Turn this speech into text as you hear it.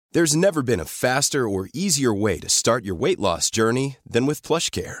There's never been a faster or easier way to start your weight loss journey than with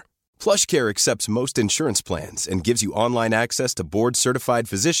PlushCare. PlushCare accepts most insurance plans and gives you online access to board-certified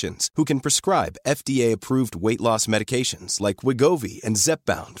physicians who can prescribe FDA-approved weight loss medications like Wegovy and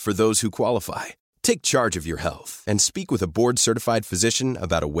Zepbound for those who qualify. Take charge of your health and speak with a board-certified physician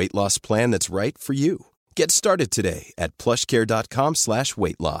about a weight loss plan that's right for you. Get started today at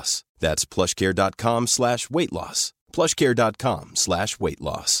plushcare.com/weightloss. That's plushcare.com/weightloss.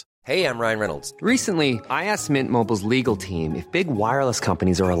 plushcare.com/weightloss. Hey, I'm Ryan Reynolds. Recently, I asked Mint Mobile's legal team if big wireless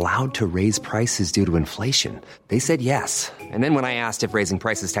companies are allowed to raise prices due to inflation. They said yes. And then when I asked if raising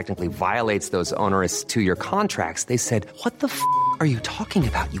prices technically violates those onerous two-year contracts, they said, "What the f*** are you talking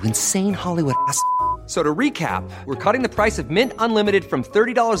about, you insane Hollywood ass?" So to recap, we're cutting the price of Mint Unlimited from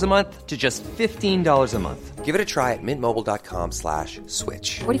 $30 a month to just $15 a month. Give it a try at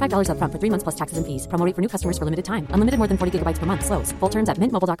mintmobile.com/switch. $45 up front for 3 months plus taxes and fees. Promo rate for new customers for limited time. Unlimited more than 40 gigabytes per month. Slows full terms at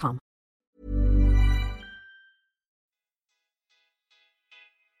mintmobile.com.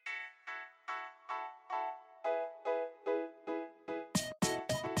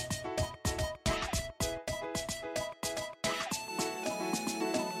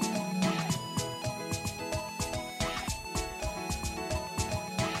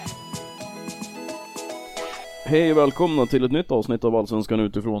 Hej och välkomna till ett nytt avsnitt av Allsvenskan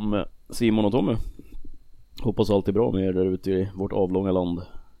utifrån med Simon och Tommy. Hoppas allt är bra med er där ute i vårt avlånga land.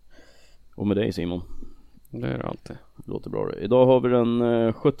 Och med dig, Simon. Det är det alltid. Låter bra det. Idag har vi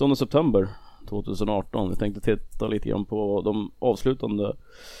den 17 september 2018. Vi tänkte titta lite grann på de avslutande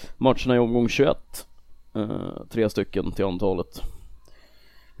matcherna i omgång 21. 3 stycken till antalet.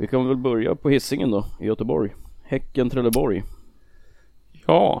 Vi kan väl börja på Hisingen då, i Göteborg. Häcken-Trelleborg.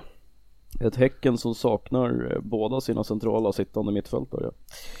 Ja. Ett Häcken som saknar båda sina centrala sittande mittfältare.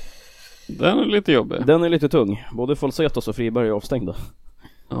 Den är lite jobbig. Den är lite tung. Både Falsetas och Friberg är avstängda.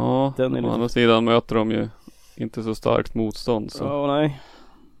 Ja, den är å andra sidan möter de ju inte så starkt motstånd. Så. Ja, nej.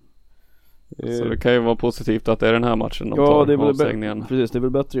 Så det kan ju vara positivt att det är den här matchen de tar det är avstängningen. Precis, det är väl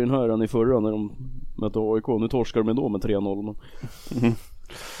bättre i den här än i förra när de mötte AIK. Nu torskar de ändå med 3-0.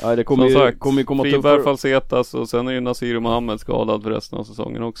 Nej, det kommer komma Friberg, Falsetas och sen är ju Nasir Mohammed skadad för resten av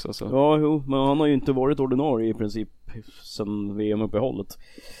säsongen också. Så. Ja, jo, men han har ju inte varit ordinarie i princip sen VM-uppehållet.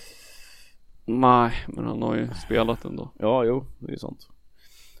 Nej, men han har ju spelat ändå. Ja, jo, det är sant.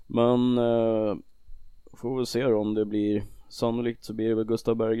 Men får vi se då om det blir. Sannolikt så blir det väl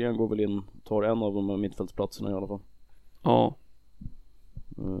Gustav Berggren går väl in, tar en av de här mittfältsplatserna i alla fall. Ja.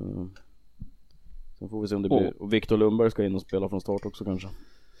 Sen får vi se om det blir. Och Viktor Lundberg ska in och spela från start också kanske.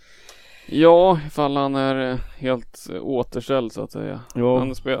 Ja, ifall han är helt återställd så att säga. Ja.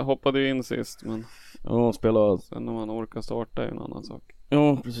 Han hoppade ju in sist, men ja, spela. Sen om han orkar starta är en annan sak.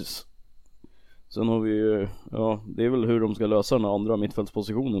 Ja, precis. Sen har vi ju, ja, det är väl hur de ska lösa den andra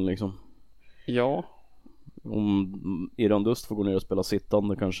mittfältspositionen liksom. Ja. Om Iran Dust får gå ner och spela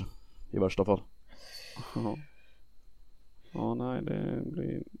sittande kanske, i värsta fall. Ja. Ja, nej, det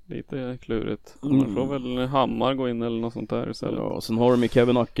blir lite klurigt. Man får väl Hammar gå in eller något sånt där istället. Ja, sen har de ju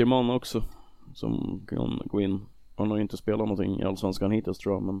Kevin Ackerman också som kan gå in. Han har ju inte spelat någonting i Allsvenskan hittills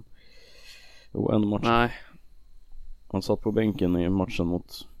tror jag, men en match. Nej. Han satt på bänken i matchen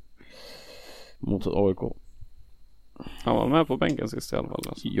mot AIK. Han var med på bänken sist i alla fall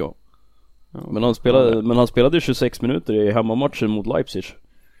alltså. Ja. Men han spelade 26 minuter i hemmamatchen mot Leipzig.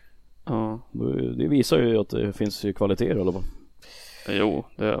 Ja. Det visar ju att det finns ju kvaliteter i alla fall. Jo,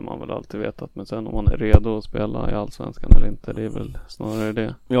 det har man väl alltid vetat. Men sen om man är redo att spela i Allsvenskan eller inte, det är väl snarare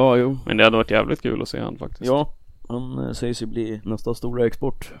det. Ja, jo. Men det hade varit jävligt kul att se han faktiskt. Ja, han sägs ju bli nästa stora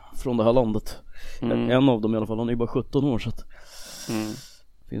export från det här landet. En av dem i alla fall, han är ju bara 17 år så att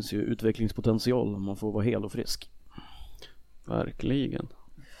finns ju utvecklingspotential om man får vara hel och frisk. Verkligen.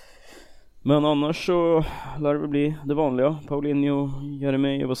 Men annars så lär det bli det vanliga. Paulinho,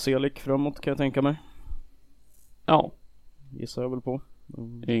 Jeremejeff och Selik framåt kan jag tänka mig. Ja. Gissar jag väl på.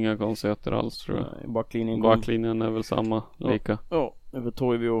 Inga konstigheter alls tror jag. Nej, backlinjen är väl samma, lika. Ja, över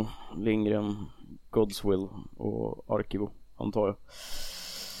Toivio, Lindgren, Godswill och Arkivo antar jag.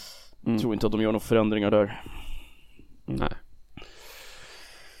 Tror inte att de gör några förändringar där. Nej.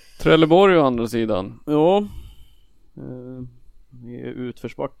 Trelleborg å andra sidan. Ja. Det är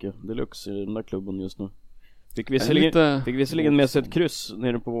utförsbacke deluxe i den där klubben just nu. Fick visserligen med sig ett kryss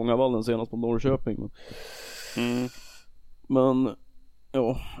nere på Vångavallen senast på Norrköping. Men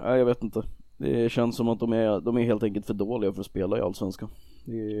ja, jag vet inte. Det känns som att de är helt enkelt för dåliga för att spela i Allsvenskan.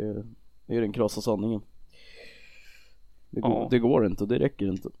 Det är den krassa sanningen. Det går inte, det räcker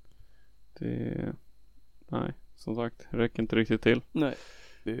inte. Nej, som sagt, räcker inte riktigt till. Nej,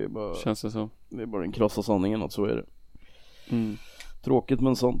 det är bara, känns det så. Det är bara den krassa sanningen att så är det. Tråkigt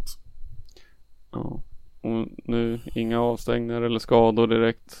men sant. Ja. Och nu inga avstängningar eller skador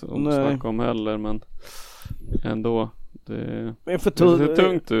direkt att snacka om heller, men ändå det ser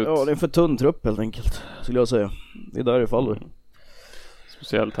tungt ut. Ja, det är en för tunn trupp helt enkelt, skulle jag säga. Det är där det faller.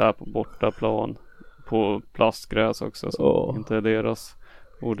 Speciellt här på bortaplan, på plastgräs också, som inte är deras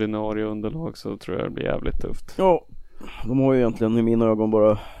ordinarie underlag, så tror jag det blir jävligt tufft. Ja, de har ju egentligen i mina ögon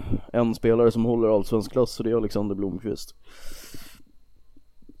bara en spelare som håller allsvensk klass, och det är Alexander Blomqvist.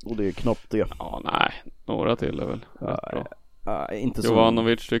 Och det är knappt det. Ja, nej, några till är väl bra. Nej, inte så.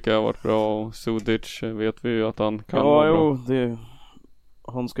 Jovanovic tycker jag har varit bra, och Sudic vet vi ju att han kan vara bra.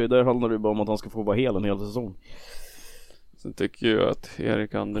 Där handlar det ju bara om att han ska få vara hel en hel säsong. Sen tycker jag att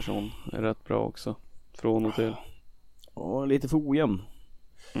Erik Andersson är rätt bra också, från och till. Ja, lite för ojämn.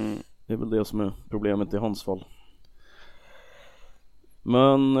 Det är väl det som är problemet i hans fall.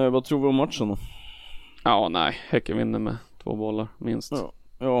 Men vad tror vi om matchen då? Ja, nej, Häcken vinner med 2 bollar minst.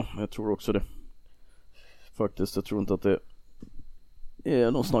 Ja, jag tror också det. Faktiskt, jag tror inte att det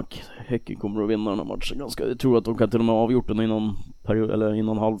är någon snack. Häcken kommer att vinna den här matchen ganska. Jag tror att de kan till och med ha avgjort den innan period, eller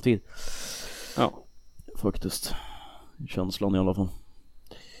innan halvtid. Ja. Faktiskt. Känslan i alla fall.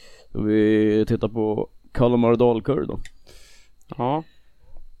 Så vi tittar på Kalmar Dalkurd då. Ja.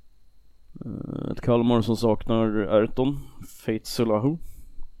 Ett Kalmar som saknar Erton Feitzelahu.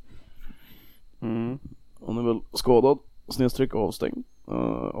 Han är väl skadad, snedstreck avstängd.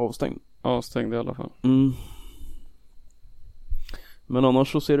 Avstängd i alla fall. Men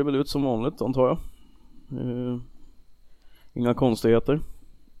annars så ser det väl ut som vanligt, antar jag. Inga konstigheter.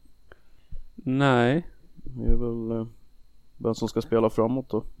 Nej. Det är väl vem som ska spela framåt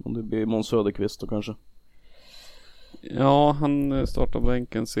då. Om det blir Måns Söderqvist då kanske. Ja, han startar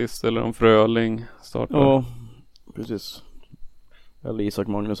bänken sist. Eller om Fröling startar. Ja, precis. Eller Isak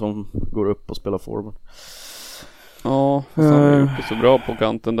Magnusson går upp och spelar forward. Ja, fast han har gjort det så bra på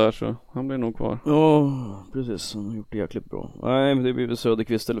kanten där, så han blir nog kvar. Ja, precis. Han har gjort det jäkligt bra. Nej, men det blir väl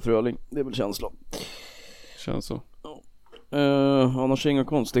Söderqvist eller Fröling. Det är väl känslan. Känns så. Annars inga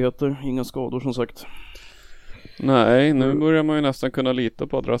konstigheter. Inga skador som sagt. Nej, nu börjar man ju nästan kunna lita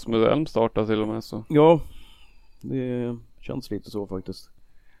på att Rasmus Elm startar till och med så. Ja, det känns lite så faktiskt.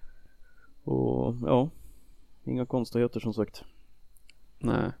 Och ja, inga konstigheter som sagt.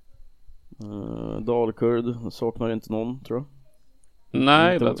 Nej. Dalkurd saknar inte någon, tror jag.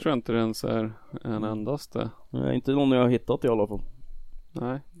 Nej, det tror jag inte ens är en endaste. Nej, inte någon jag har hittat i alla fall.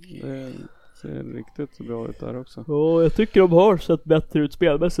 Nej, det ser riktigt bra ut där också. Ja, jag tycker de har sett bättre ut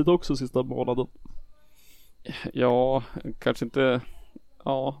spelmässigt också sista månaden. Ja, kanske inte.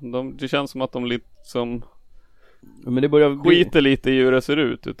 Ja, det känns som att de lite som men det börjar skiter lite i hur det ser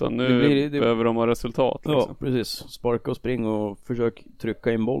ut, utan nu behöver de ha resultat liksom. Ja, precis. Sparka och springa och försök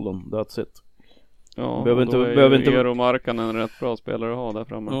trycka in bollen. That's it. Ja, behöver inte Eero Markkanen en rätt bra spelare att ha där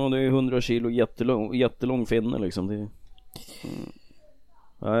framme. Ja, det är 100 kilo jättelång finne liksom. Det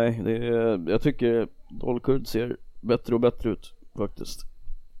nej, jag tycker Dalkurd ser bättre och bättre ut faktiskt.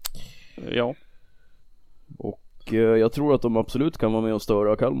 Ja. Och jag tror att de absolut kan vara med och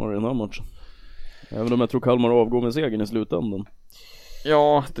störa Kalmar i den här matchen. Även om jag tror Kalmar avgår med segern i slutändan.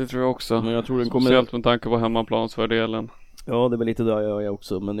 Ja, det tror jag också. Men jag tror den kommer... Speciellt med tanke på hemmaplansfördelen. Ja, det är väl lite där jag är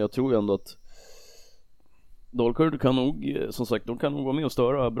också. Men jag tror ändå att Dalkurd kan nog, som sagt, de kan nog vara med och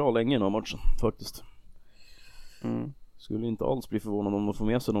störa bra länge i den här matchen faktiskt. Skulle inte alls bli förvånad om de får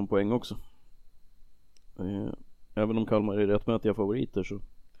med sig någon poäng också. Även om Kalmar är rättmätiga favoriter, så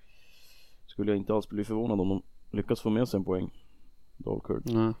skulle jag inte alls bli förvånad om de lyckas få med sig en poäng. Dalkurd.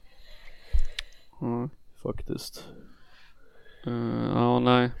 Nej. Faktiskt. Ja,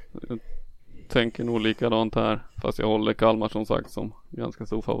 nej. Jag tänker nog likadant här. Fast jag håller Kalmar som sagt som ganska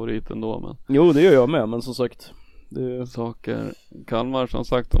stor favorit ändå. Men jo, det gör jag med, men som sagt saker. Kalmar som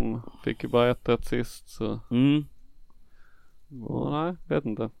sagt, de fick ju bara 1-1 sist, så ja, nej, vet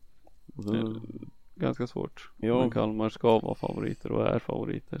inte. Det är ganska svårt. Ja. Men Kalmar ska vara favoriter och är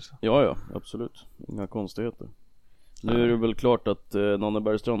favoriter så. Ja, absolut. Inga konstigheter. Nu är det väl klart att Nanne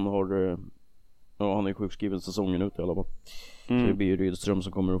Bergstrand har han är sjukskriven säsongen ut i alla fall. Så det blir ju Rydström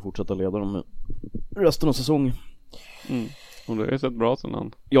som kommer att fortsätta leda dem resten av säsongen. Och det har ju sett bra sen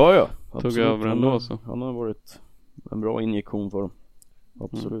han tog över ändå så. Han har varit en bra injektion för dem.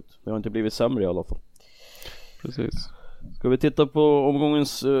 Absolut. Det har inte blivit sämre i alla fall. Precis. Ska vi titta på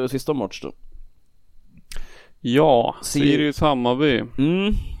omgångens sista match då? Ja, Sirius Hammarby.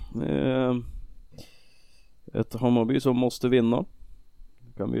 Ett Hammarby som måste vinna,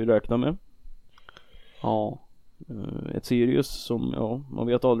 kan vi ju räkna med. Ja. Ett Sirius som, man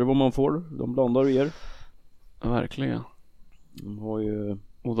vet aldrig vad man får. De blandar och ger. Verkligen. De har ju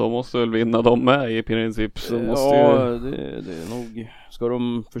Och de måste väl vinna dem med i princip. Så måste det är nog. Ska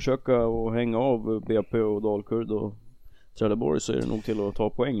de försöka att hänga av BP och Dalkurd och Trelleborg så är det nog till att ta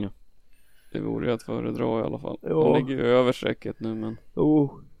poäng. Det vore ju att föredra i alla fall. Ja. De ligger ju över strecket nu men.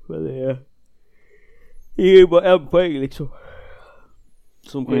 Men det är ju bara en poäng liksom.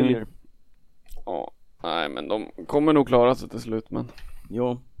 Som skiljer. Ja, nej men de kommer nog klara sig till slut men.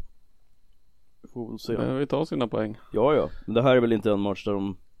 Ja. Får väl se. Behöver vi ta sina poäng? Ja. Men det här är väl inte en match där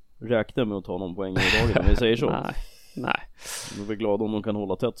de räknar med att ta någon poäng i dagen om vi säger så. Nej. De är väl glada om de kan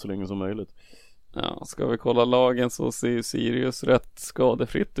hålla tätt så länge som möjligt. Ja, ska vi kolla lagen så ser Sirius rätt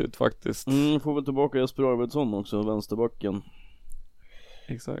skadefritt ut faktiskt. Får väl tillbaka Jesper Arvidsson också, vänsterbacken.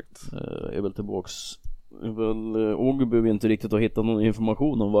 Exakt. Är väl tillbaks. Ågeby inte riktigt har hittat någon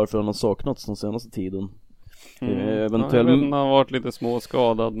information om varför han har saknats den senaste tiden. Eventuellt. Jag vet inte, han har varit lite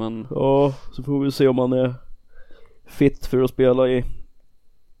småskadad men. Ja, så får vi se om han är fit för att spela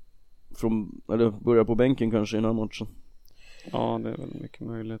eller börja på bänken kanske i den här matchen. Ja, det är väl mycket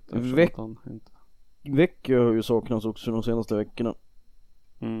möjligt. Vecchia har ju saknats också de senaste veckorna.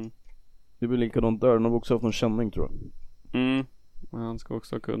 Det blir likadant där. Han har också haft någon känning tror jag. Men han ska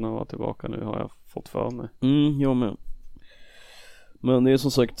också kunna vara tillbaka nu har jag fått för mig. Jag med. Men det är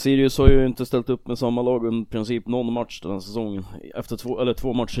som sagt, Sirius har ju inte ställt upp med samma lag under princip någon match den här säsongen. Efter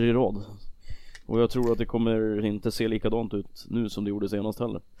två matcher i rad. Och jag tror att det kommer inte se likadant ut nu som det gjorde senast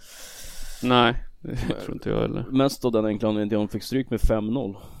heller. Nej, det tror inte jag heller. Mest av den enkla anledningen att de fick stryk med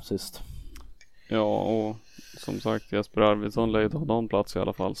 5-0 sist. Ja, och som sagt Jesper Arvidsson lär ju ta någon plats i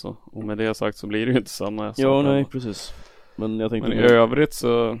alla fall så. Och med det sagt så blir det ju inte samma. Ja, nej, precis. Men jag tänkte i övrigt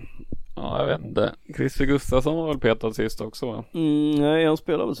så. Ja, jag vet inte. Christer Gustafsson var väl petad sist också va? Nej, han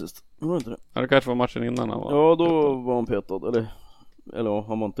spelade väl sist. Var det inte det? Ja, det kanske var matchen innan han var. Ja, då petad. Var han petad. Eller ja,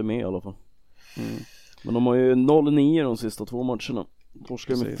 han var inte med i alla fall. Men de har ju 0-9 de sista 2 matcherna.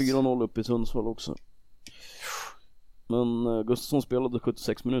 Torskar med 4-0 upp i Sundsvall också. Men Gustafsson spelade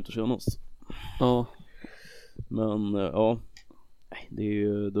 76 minuter senast. Ja. Men ja. Det är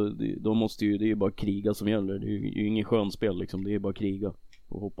ju, de måste ju, det är bara kriga som gäller. Det är ju ingen skön spel liksom. Det är bara kriga.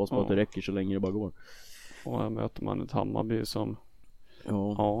 Och hoppas på att det räcker så länge det bara går. Och här möter man ett Hammarby som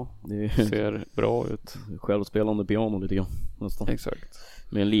det ser bra ut. Självspelande piano lite grann nästan. Exakt.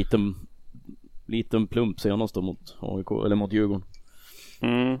 Med en liten plump senast då mot AIK eller mot Djurgården.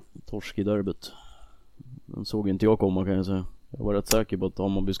 Torsk i derbyt. Den såg inte jag komma kan jag säga. Jag var rätt säker på att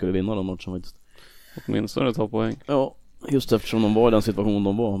Hammarby skulle vinna den matchen faktiskt. Åtminstone ta poäng. Ja, just eftersom de var i den situationen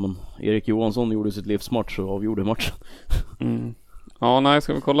de var. Men Erik Johansson gjorde sitt livsmatch och avgjorde matchen. Ja, nej,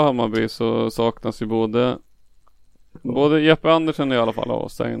 ska vi kolla Hammarby så saknas ju både Jeppe Andersen i alla fall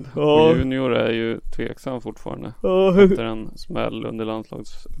avstängd. Och Junior är ju tveksam fortfarande. Efter en smäll under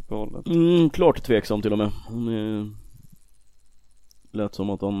landslagsuppehållet. Klart tveksam till och med. Lät som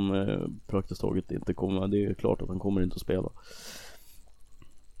att han praktiskt taget inte kommer. Det är klart att han kommer inte att spela.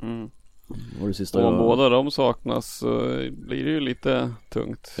 Och det sista om båda de saknas så blir det ju lite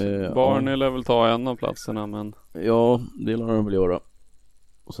tungt. Barney lär väl ta en av platserna men. Ja, det lär han väl göra.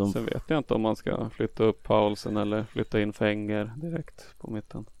 Och sen vet jag inte om man ska flytta upp Paulsen eller flytta in Fänger direkt på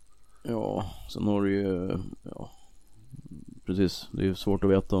mitten. Ja, sen har du ju precis, det är ju svårt att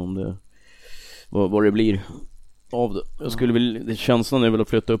veta om det vad det blir av det. Jag skulle väl, känslan är väl att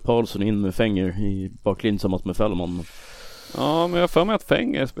flytta upp Paulsen in med Fänger i baklinjen tillsammans med Fällman. Ja, men jag för mig att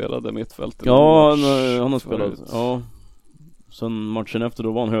Fänger spelade mittfältet. Ja, han har spelat. Ja. Sen matchen efter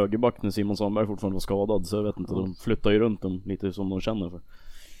då var han högerback när Simon Sandberg fortfarande var skadad. Så jag vet inte, de flyttar ju runt dem lite som de känner för.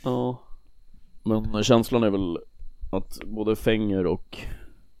 Ja. Men känslan är väl att både Fänger och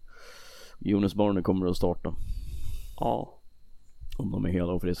Jonas Barney kommer att starta. Ja. Om de är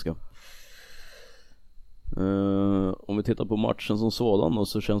hela och friska. Om vi tittar på matchen som sådan då,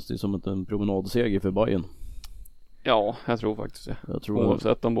 så känns det som en promenadseger för Bayern. Ja, jag tror faktiskt det.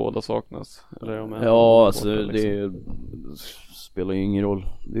 Oavsett om båda saknas. Eller alltså det spelar ju ingen roll.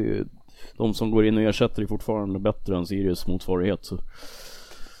 Det är, de som går in och ersätter är fortfarande bättre än Sirius motsvarighet så.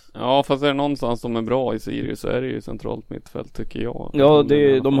 Ja, fast är det någonstans de är bra i Sirius så är det ju centralt mittfält tycker jag. Ja, det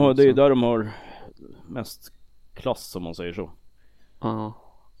är där de har mest klass som man säger så.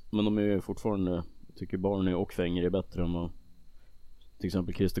 Men de är ju fortfarande, tycker Barney och Fänger är bättre än vad till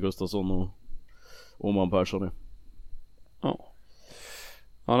exempel Christer Gustafsson och Oman Persson är.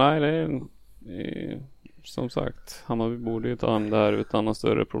 Ja, nej, det är som sagt, Hammarby borde ju ta hem det här utan några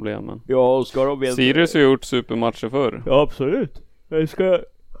större problem. Ja, och ska de Sirius har gjort supermatcher förr. Ja, absolut.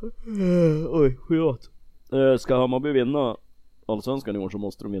 Ska Hammarby vinna Allsvenskan i år så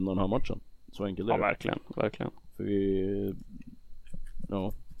måste de vinna den här matchen. Så enkelt är det. Ja, verkligen. För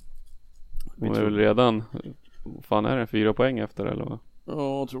vi är väl redan, fan är det 4 poäng efter eller vad?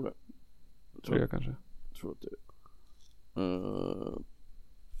 Ja, jag tror det. 3 kanske. Jag tror att det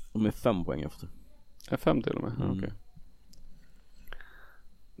de är 5 poäng efter. Är 5 till och med? Okej.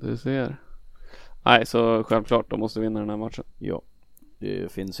 Du ser. Nej, så självklart de måste vinna den här matchen. Ja,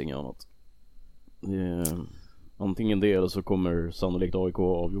 det finns inget annat. Antingen det eller så kommer sannolikt AIK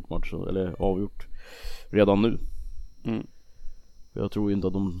avgjort matchen, eller avgjort redan nu. Jag tror inte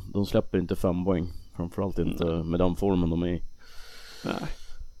att de släpper inte 5 poäng. Framförallt inte med den formen de är i. Nej.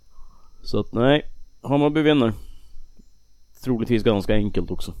 Så att nej, Hammarby vinner. Troligtvis ganska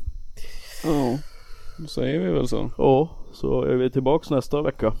enkelt också. Ja, då säger vi väl så. Ja, så är vi tillbaks nästa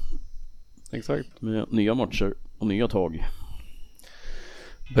vecka. Exakt. Med nya matcher och nya tag.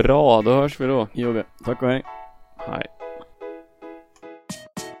 Bra, då hörs vi då. Gör vi. Tack och hej. Hej.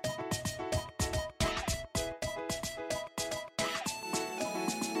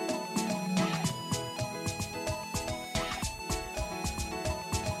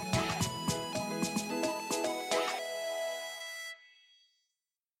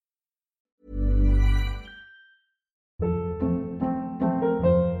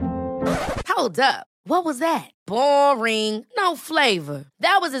 Hold up. What was that? Boring. No flavor.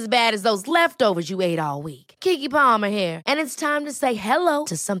 That was as bad as those leftovers you ate all week. Keke Palmer here, and it's time to say hello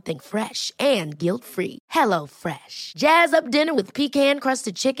to something fresh and guilt-free. Hello Fresh. Jazz up dinner with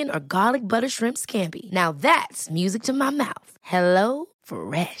pecan-crusted chicken or garlic butter shrimp scampi. Now that's music to my mouth. Hello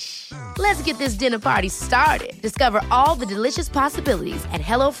Fresh. Let's get this dinner party started. Discover all the delicious possibilities at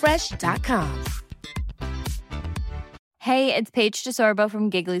hellofresh.com. Hey, it's Paige DeSorbo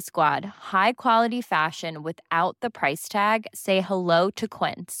from Giggly Squad. High quality fashion without the price tag. Say hello to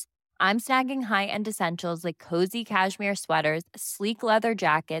Quince. I'm snagging high-end essentials like cozy cashmere sweaters, sleek leather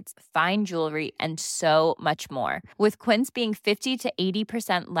jackets, fine jewelry, and so much more. With Quince being 50 to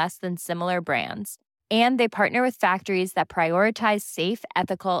 80% less than similar brands. And they partner with factories that prioritize safe,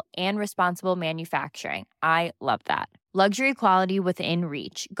 ethical, and responsible manufacturing. I love that. Luxury quality within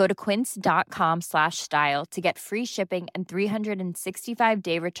reach. Go to quince.com/style to get free shipping and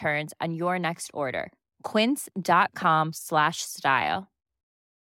 365-day returns on your next order. Quince.com/style.